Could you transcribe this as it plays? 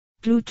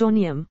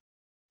Plutonium.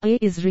 A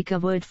is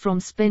recovered from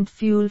spent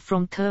fuel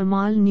from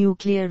thermal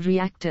nuclear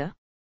reactor.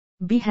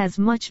 B has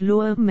much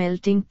lower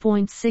melting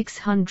point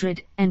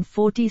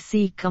 640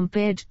 C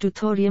compared to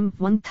thorium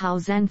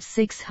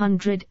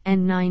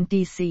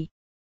 1690 C.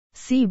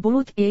 C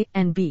both A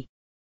and B.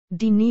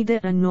 D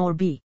neither A nor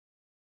B.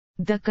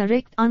 The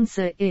correct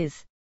answer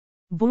is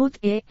both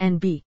A and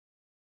B.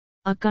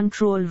 A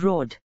control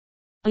rod.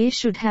 A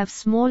should have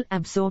small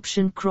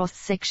absorption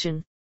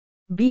cross-section.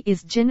 B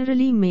is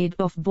generally made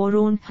of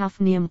boron,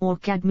 hafnium or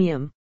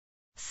cadmium.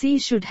 C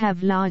should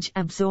have large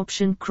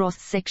absorption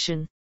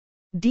cross-section.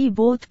 D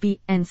both B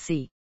and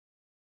C.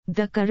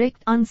 The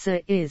correct answer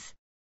is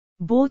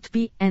both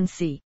B and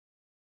C.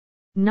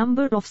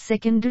 Number of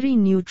secondary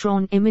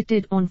neutron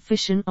emitted on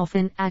fission of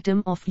an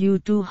atom of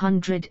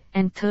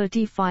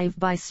U-235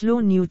 by slow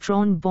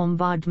neutron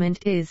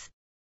bombardment is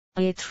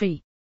A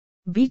 3,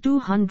 B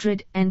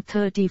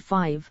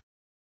 235,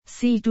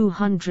 C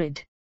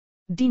 200,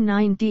 D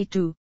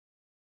 92.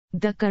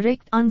 The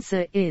correct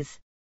answer is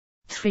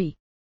 3.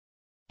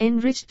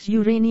 Enriched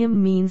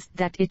uranium means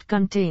that it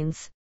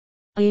contains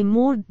A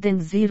more than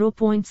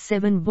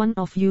 0.71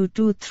 of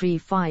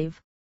U-235,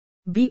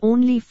 B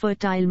only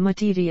fertile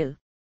material,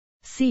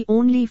 C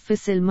only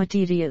fissile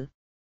material,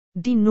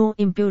 D no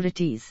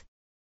impurities.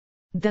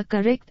 The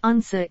correct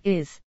answer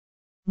is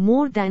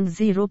more than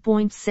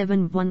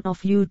 0.71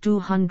 of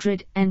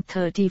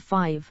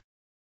U-235.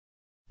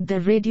 The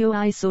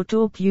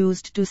radioisotope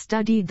used to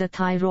study the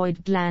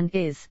thyroid gland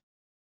is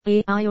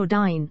A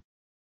iodine,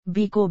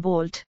 B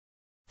cobalt,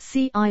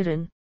 C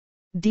iron,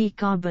 D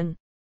carbon.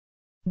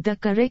 The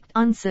correct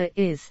answer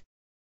is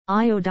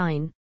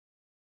iodine.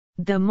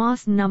 The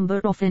mass number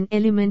of an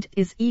element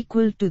is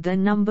equal to the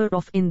number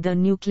of in the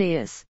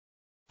nucleus.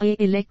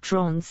 A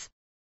electrons,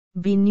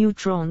 B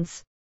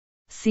neutrons,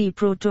 C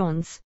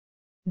protons,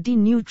 D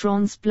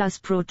neutrons plus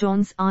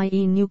protons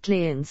i.e.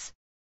 nucleons.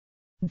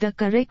 The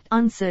correct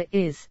answer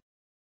is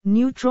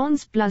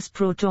neutrons plus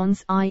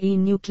protons i.e.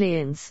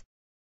 nucleons.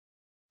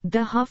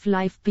 The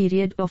half-life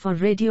period of a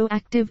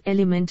radioactive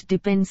element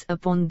depends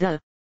upon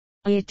the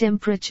A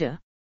temperature,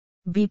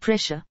 B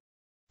pressure,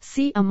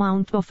 C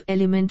amount of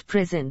element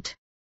present,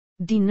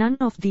 D none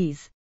of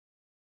these.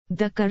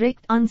 The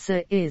correct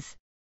answer is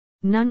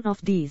none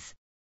of these.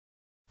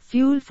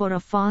 Fuel for a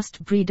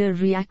fast breeder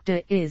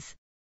reactor is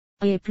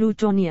A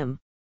plutonium,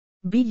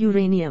 B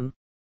uranium,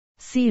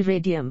 C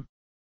radium,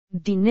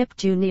 D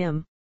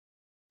neptunium.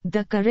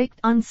 The correct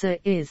answer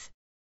is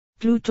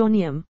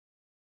plutonium.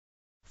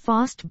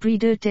 Fast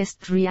breeder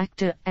test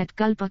reactor at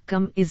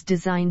Kalpakkam is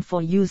designed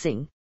for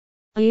using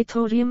A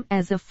thorium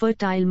as a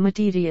fertile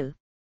material,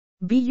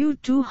 B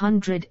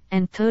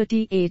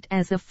U-238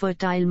 as a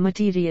fertile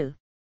material,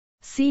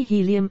 C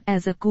helium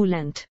as a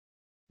coolant,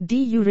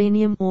 D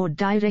uranium ore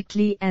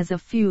directly as a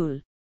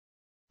fuel.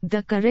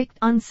 The correct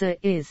answer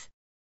is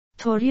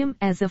thorium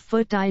as a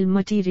fertile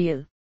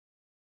material.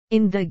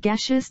 In the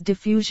gaseous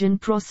diffusion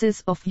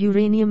process of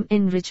uranium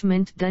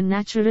enrichment, the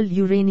natural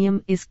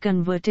uranium is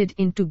converted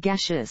into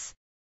gaseous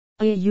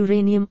A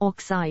uranium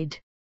oxide,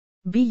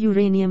 B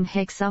uranium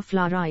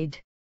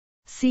hexafluoride,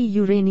 C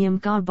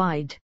uranium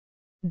carbide,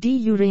 D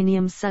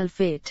uranium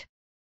sulfate.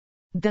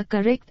 The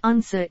correct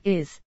answer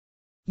is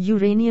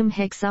uranium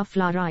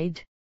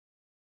hexafluoride.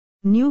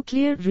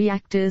 Nuclear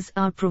reactors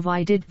are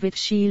provided with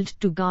shield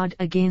to guard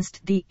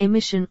against the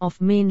emission of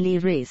mainly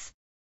rays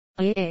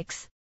A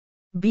X,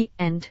 B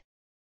and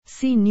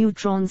C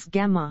neutrons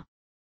gamma,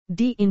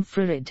 D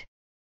infrared.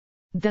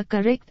 The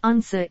correct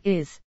answer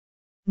is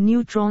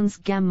neutrons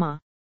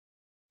gamma.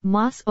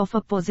 Mass of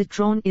a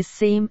positron is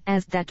same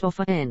as that of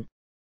an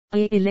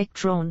A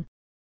electron,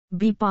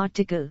 B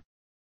particle,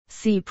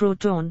 C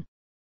proton,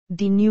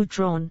 D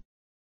neutron.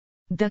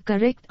 The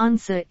correct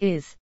answer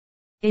is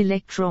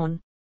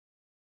electron.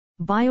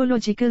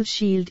 Biological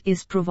shield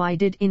is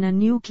provided in a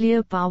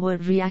nuclear power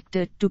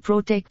reactor to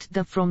protect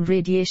the from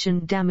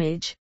radiation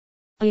damage.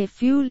 A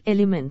fuel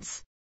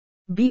elements,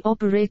 B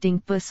operating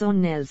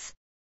personnels,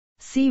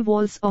 C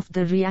walls of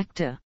the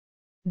reactor,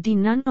 D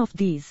none of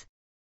these.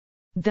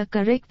 The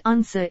correct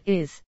answer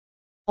is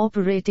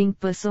operating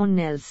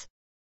personnels.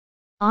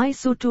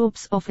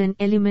 Isotopes of an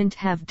element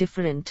have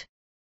different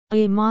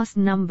A mass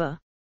number,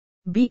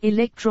 B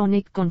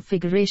electronic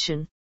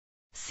configuration,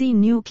 C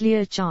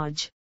nuclear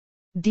charge,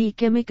 D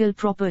chemical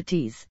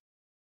properties.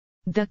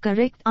 The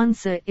correct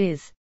answer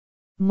is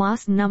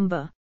mass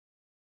number.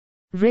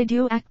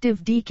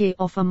 Radioactive decay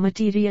of a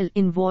material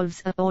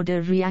involves a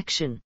order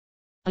reaction.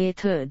 A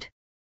third,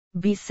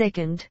 B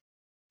second,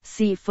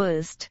 C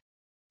first,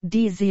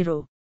 D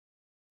zero.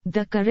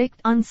 The correct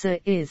answer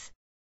is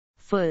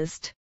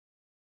first.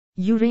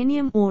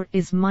 Uranium ore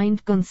is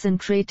mined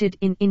concentrated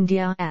in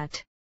India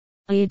at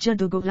A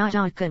Jadugola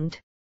Jharkhand,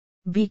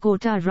 B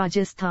Kota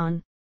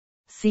Rajasthan,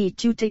 C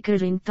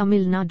Tuticorin in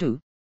Tamil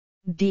Nadu,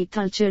 D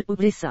Talcher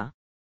Orissa.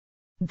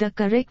 The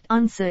correct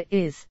answer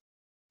is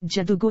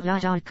Jadugola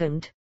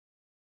Jharkhand.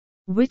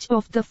 Which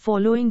of the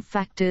following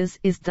factors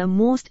is the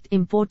most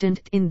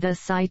important in the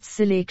site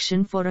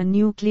selection for a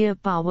nuclear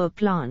power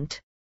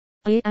plant?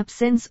 A.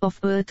 Absence of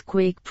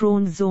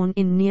earthquake-prone zone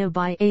in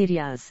nearby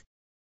areas.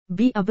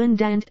 B.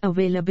 Abundant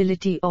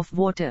availability of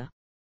water.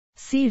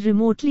 C.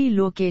 Remotely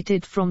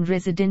located from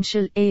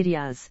residential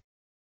areas.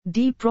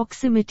 D.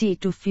 Proximity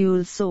to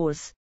fuel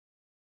source.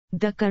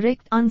 The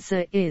correct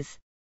answer is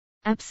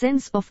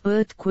absence of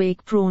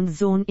earthquake-prone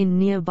zone in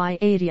nearby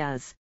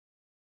areas.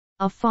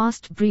 A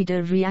fast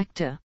breeder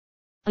reactor.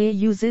 A.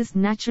 Uses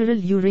natural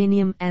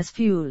uranium as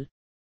fuel.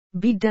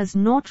 B. Does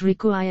not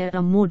require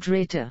a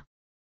moderator.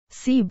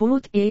 C.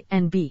 Both A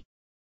and B.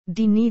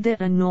 D. Neither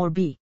A nor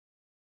B.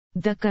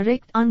 The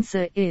correct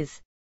answer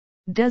is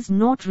does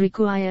not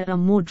require a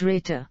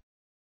moderator.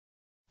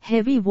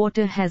 Heavy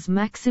water has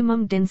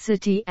maximum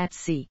density at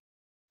C.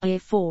 A.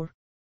 4.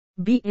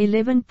 B.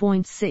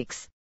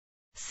 11.6.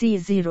 C.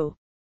 0.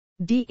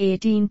 D.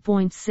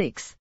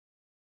 18.6.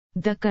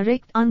 The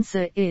correct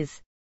answer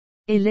is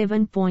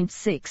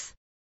 11.6.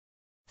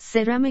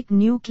 Ceramic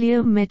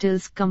nuclear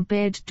metals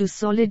compared to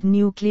solid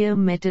nuclear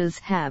metals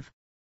have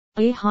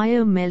A.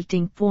 Higher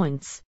melting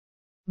points.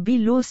 B.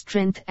 Low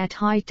strength at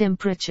high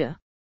temperature.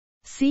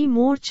 C.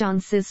 More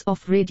chances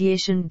of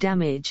radiation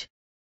damage.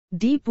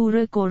 D.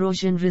 Poorer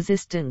corrosion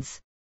resistance.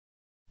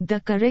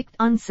 The correct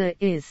answer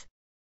is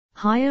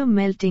higher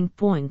melting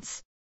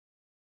points.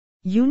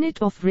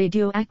 Unit of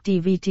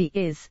radioactivity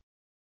is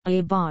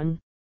A.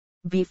 Barn.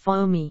 B.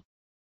 Fermi.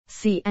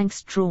 C.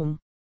 Angstrom.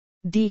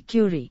 D.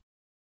 Curie.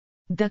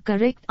 The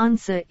correct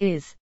answer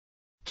is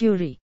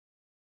Curie.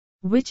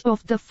 Which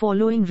of the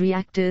following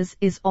reactors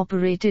is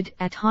operated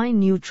at high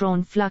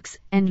neutron flux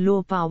and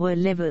low power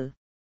level?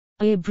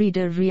 A.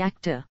 Breeder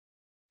reactor.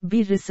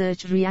 B.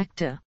 Research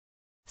reactor.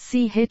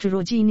 C.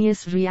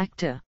 Heterogeneous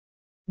reactor.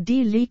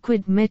 D.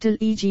 Liquid metal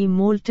e.g.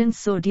 molten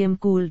sodium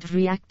cooled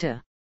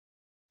reactor.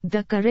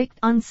 The correct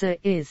answer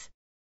is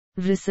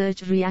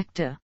research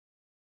reactor.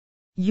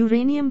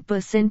 Uranium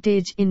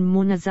percentage in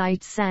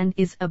monazite sand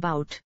is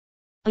about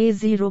A.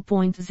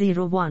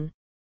 0.01.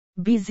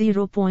 B.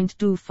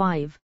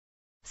 0.25.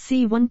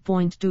 C.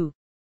 1.2.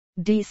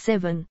 D.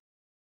 7.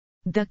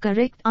 The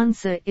correct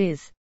answer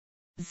is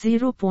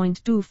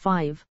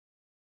 0.25.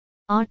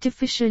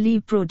 Artificially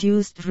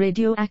produced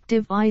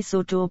radioactive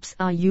isotopes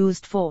are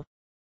used for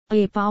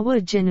A. Power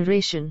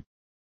generation.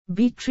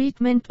 B.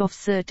 Treatment of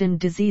certain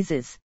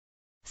diseases.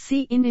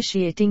 C.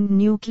 Initiating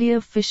nuclear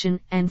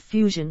fission and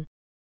fusion.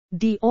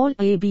 D. All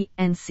A, B,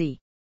 and C.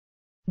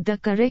 The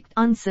correct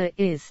answer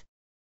is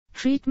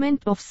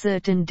treatment of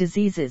certain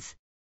diseases.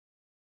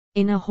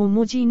 In a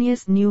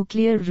homogeneous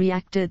nuclear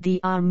reactor they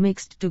are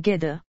mixed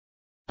together.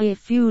 A.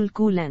 Fuel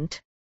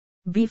coolant.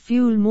 B.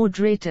 Fuel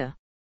moderator.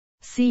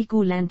 C.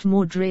 Coolant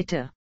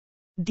moderator.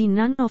 D.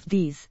 None of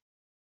these.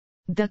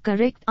 The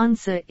correct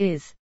answer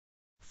is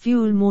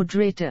fuel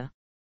moderator.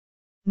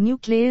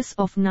 Nucleus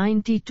of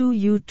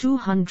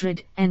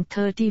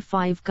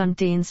 92U235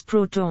 contains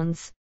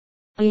protons.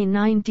 A.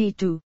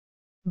 92.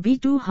 B.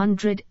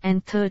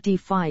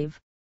 235.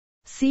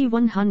 C.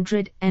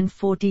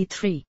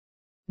 143.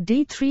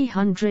 D.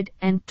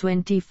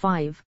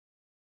 325.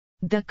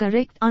 The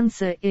correct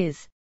answer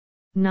is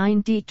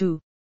 92.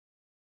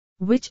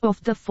 Which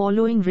of the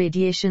following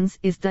radiations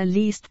is the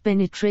least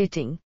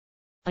penetrating?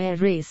 A.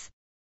 Rays.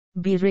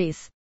 B.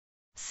 Rays.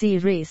 C.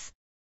 Rays.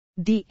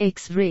 D.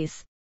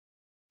 X-rays.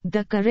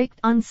 The correct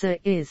answer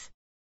is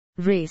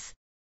rays.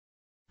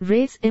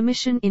 Rays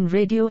emission in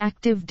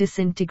radioactive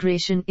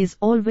disintegration is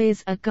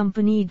always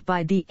accompanied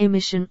by the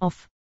emission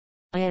of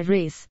A.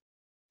 Rays.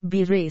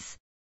 B. Rays.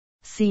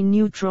 C.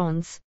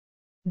 Neutrons.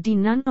 D.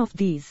 None of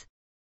these.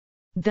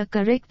 The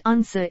correct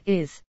answer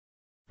is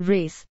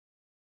rays.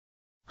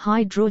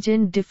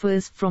 Hydrogen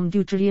differs from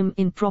deuterium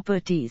in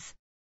properties.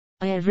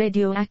 A.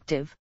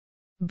 Radioactive.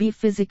 B.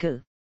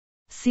 Physical.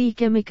 C.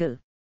 Chemical.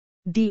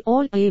 D.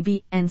 All A,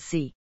 B, and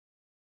C.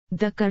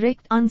 The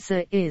correct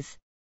answer is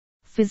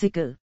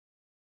physical.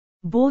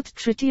 Both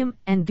tritium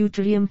and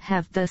deuterium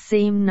have the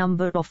same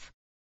number of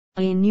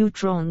A.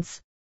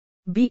 Neutrons.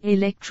 B.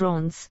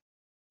 Electrons.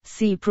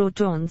 C.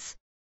 Protons.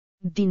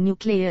 D.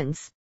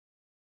 Nucleons.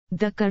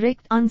 The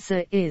correct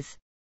answer is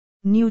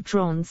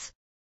neutrons.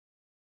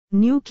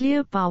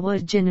 Nuclear power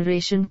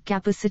generation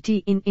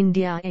capacity in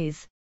India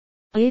is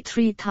A.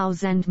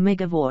 3000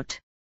 megawatt.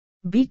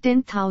 B.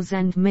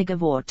 10,000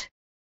 megawatt.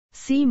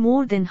 C.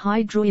 More than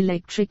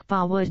hydroelectric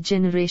power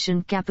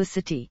generation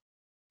capacity.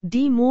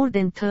 D. More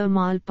than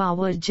thermal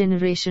power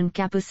generation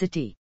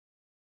capacity.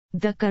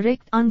 The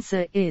correct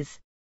answer is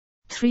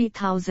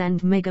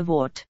 3000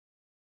 megawatt.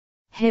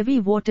 Heavy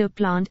water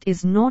plant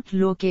is not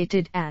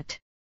located at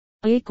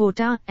A.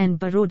 Kota and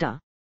Baroda.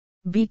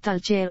 B.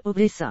 Talcher,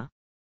 Orissa.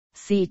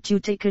 C.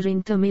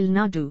 Tuticorin, Tamil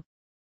Nadu.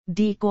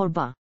 D.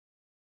 Korba.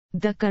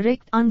 The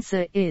correct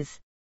answer is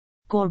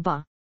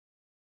Korba.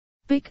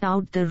 Pick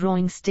out the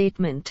wrong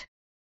statement.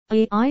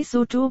 A.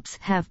 Isotopes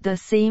have the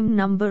same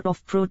number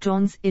of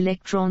protons,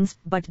 electrons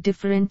but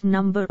different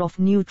number of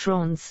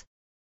neutrons.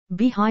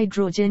 B.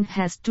 Hydrogen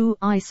has two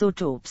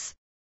isotopes.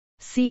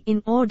 C.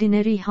 In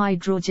ordinary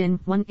hydrogen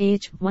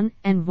 1H1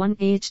 and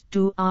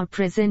 1H2 are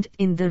present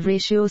in the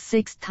ratio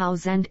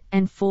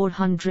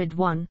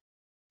 6401.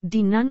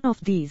 D. None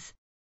of these.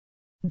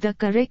 The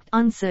correct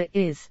answer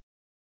is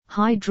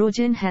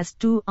hydrogen has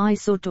two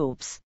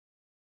isotopes.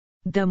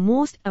 The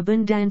most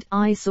abundant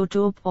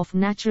isotope of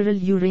natural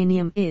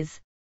uranium is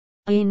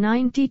A.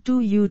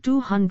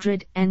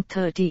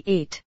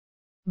 92U238,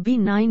 B.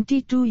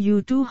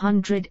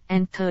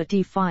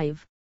 92U235,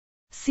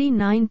 C.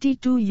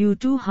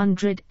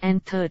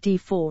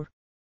 92U234,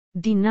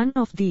 D. None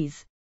of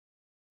these.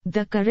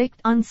 The correct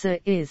answer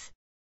is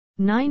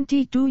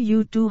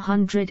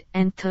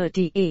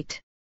 92U238.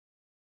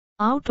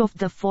 Out of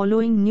the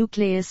following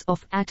nucleus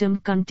of atom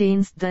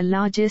contains the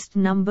largest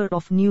number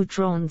of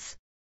neutrons?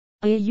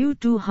 A.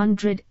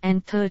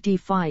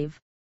 U235,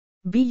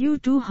 B.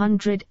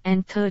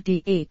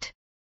 U238,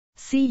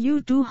 C.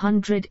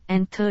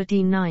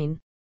 U239,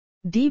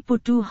 D.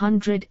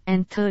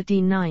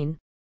 U239.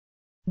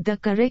 The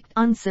correct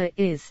answer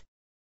is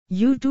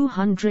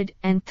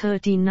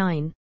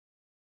U239.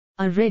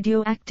 A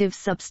radioactive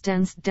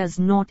substance does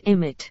not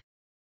emit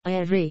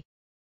A. ray,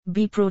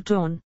 B.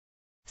 proton,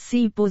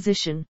 C.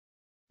 position,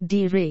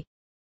 D. ray.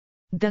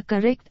 The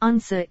correct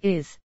answer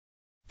is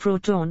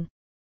proton.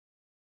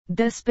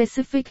 The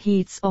specific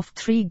heats of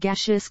three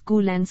gaseous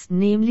coolants,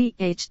 namely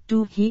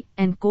H2He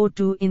and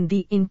CO2 in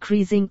the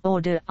increasing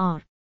order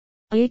are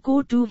A.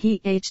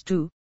 CO2He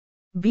H2,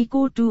 B.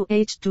 CO2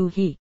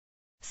 H2He,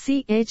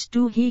 C.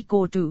 H2He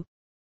CO2,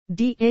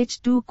 D.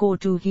 H2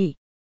 CO2He.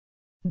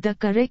 The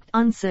correct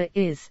answer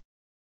is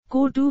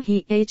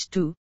CO2He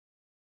H2.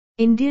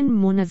 Indian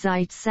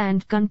monazite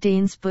sand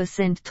contains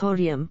percent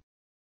thorium.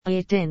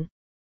 A. 10,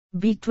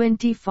 B.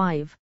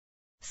 25,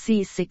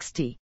 C.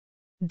 60,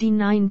 D.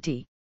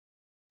 90.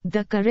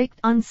 The correct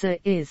answer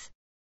is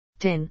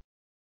 10.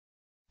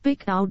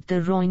 Pick out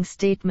the wrong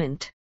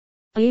statement.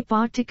 A.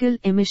 Particle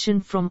emission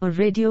from a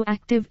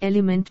radioactive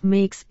element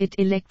makes it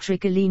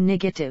electrically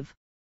negative.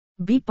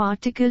 B.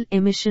 Particle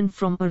emission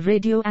from a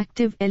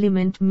radioactive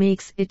element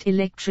makes it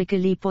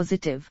electrically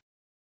positive.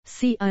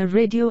 C. A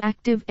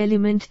radioactive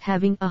element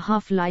having a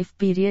half-life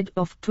period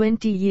of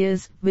 20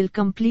 years will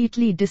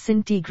completely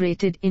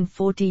disintegrate in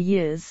 40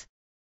 years.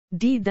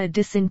 D. The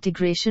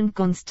disintegration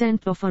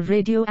constant of a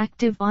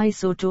radioactive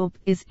isotope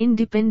is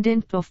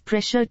independent of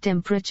pressure,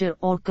 temperature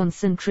or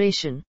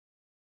concentration.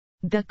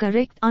 The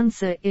correct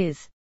answer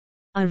is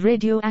a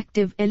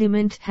radioactive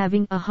element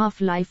having a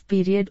half-life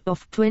period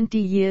of 20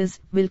 years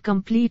will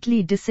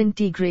completely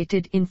disintegrate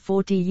in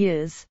 40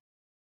 years.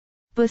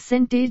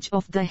 Percentage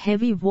of the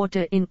heavy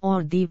water in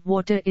or the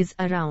water is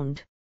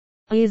around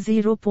A.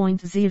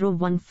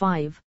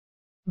 0.015,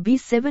 B.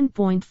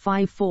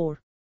 7.54,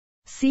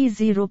 C.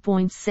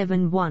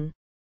 0.71,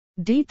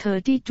 D.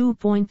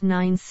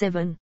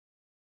 32.97.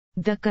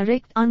 The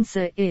correct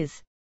answer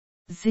is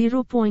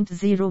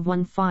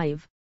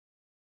 0.015.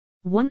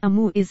 1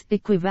 AMU is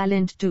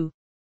equivalent to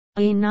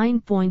A.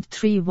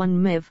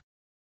 9.31 MeV,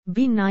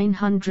 B.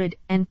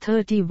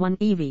 931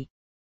 eV,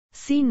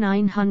 C.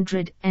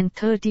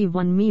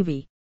 931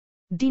 MeV,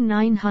 D.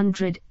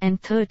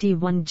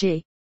 931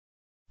 J.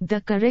 The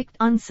correct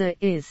answer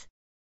is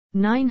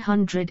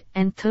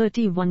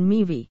 931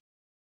 MeV.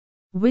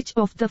 Which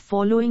of the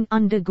following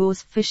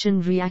undergoes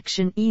fission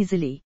reaction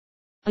easily?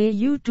 A.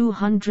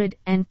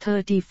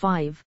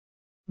 U235,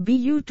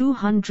 B.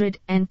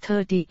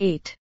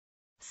 U238,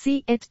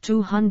 C.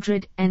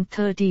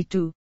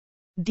 H232,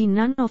 D.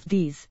 None of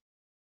these.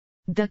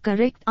 The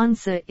correct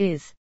answer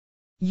is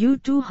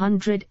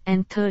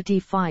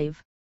U235.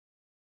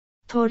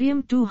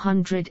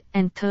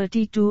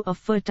 Thorium-232, a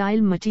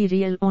fertile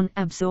material on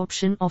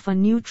absorption of a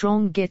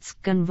neutron, gets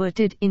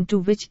converted into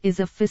which is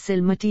a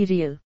fissile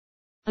material?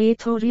 A.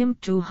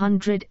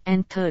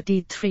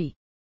 Thorium-233,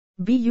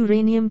 B.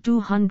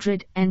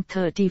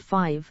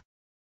 Uranium-235,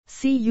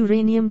 C.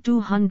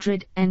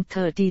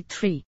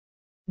 Uranium-233,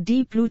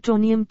 D.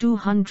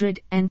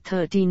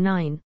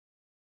 Plutonium-239.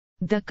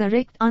 The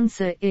correct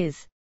answer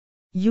is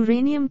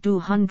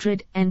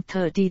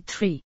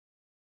Uranium-233.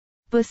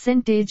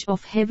 Percentage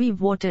of heavy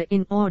water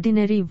in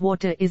ordinary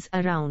water is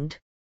around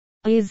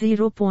A.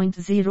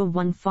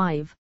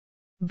 0.015,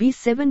 B.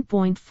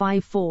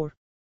 7.54,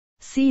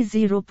 C.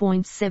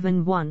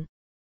 0.71,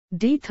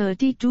 D.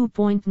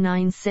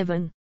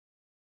 32.97.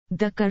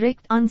 The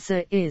correct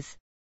answer is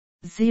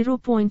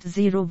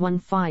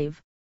 0.015.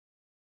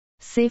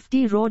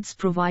 Safety rods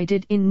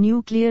provided in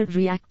nuclear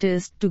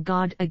reactors to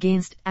guard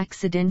against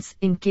accidents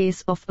in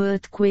case of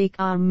earthquake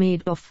are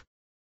made of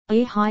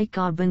A. high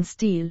carbon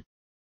steel,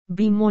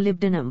 B.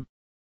 molybdenum,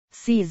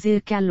 C.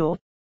 zircaloy,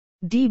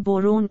 D.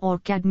 boron or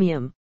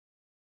cadmium.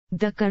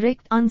 The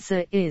correct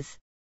answer is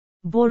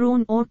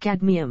boron or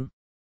cadmium.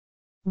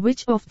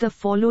 Which of the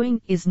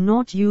following is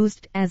not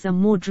used as a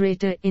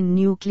moderator in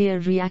nuclear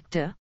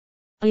reactor?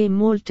 A.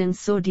 molten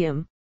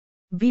sodium,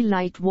 B.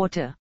 light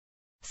water,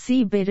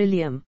 C.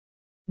 beryllium,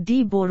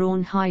 D.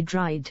 boron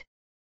hydride.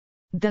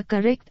 The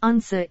correct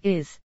answer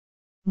is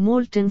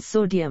molten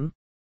sodium.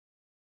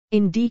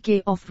 In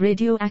decay of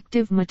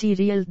radioactive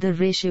material, the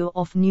ratio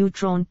of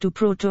neutron to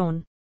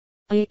proton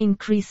A.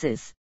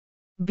 increases,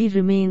 B.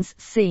 remains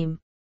same,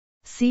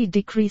 C.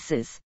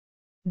 decreases,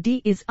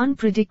 D is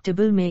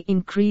unpredictable, may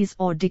increase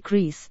or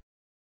decrease.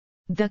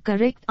 The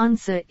correct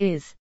answer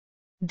is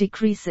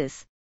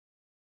decreases.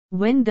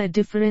 When the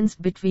difference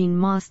between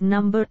mass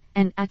number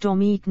and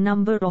atomic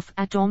number of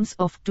atoms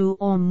of two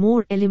or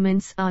more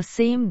elements are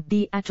same,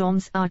 the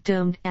atoms are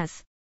termed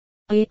as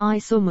A.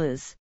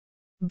 isomers,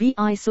 B.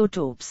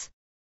 isotopes,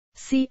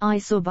 C.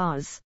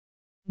 isobars,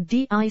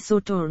 D.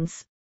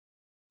 isotones.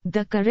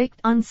 The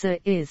correct answer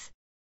is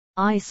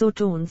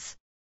isotones.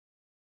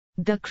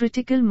 The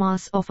critical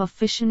mass of a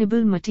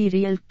fissionable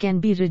material can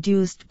be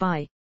reduced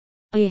by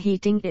A.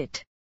 heating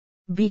it,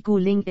 B.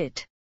 cooling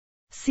it,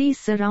 C.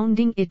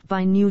 surrounding it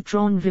by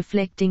neutron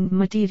reflecting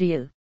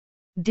material,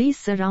 D.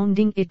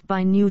 surrounding it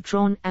by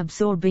neutron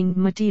absorbing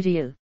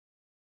material.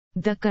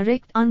 The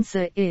correct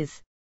answer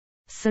is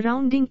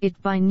surrounding it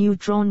by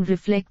neutron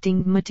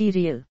reflecting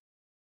material.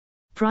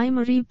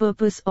 Primary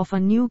purpose of a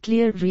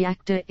nuclear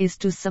reactor is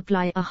to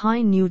supply a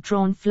high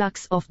neutron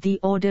flux of the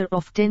order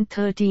of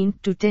 1013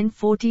 to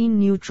 1014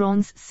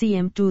 neutrons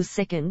cm2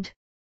 second.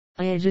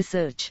 A.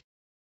 research,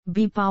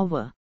 B.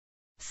 power,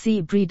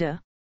 C.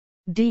 breeder,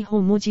 D.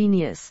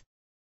 homogeneous.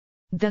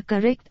 The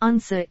correct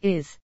answer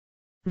is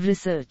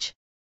research.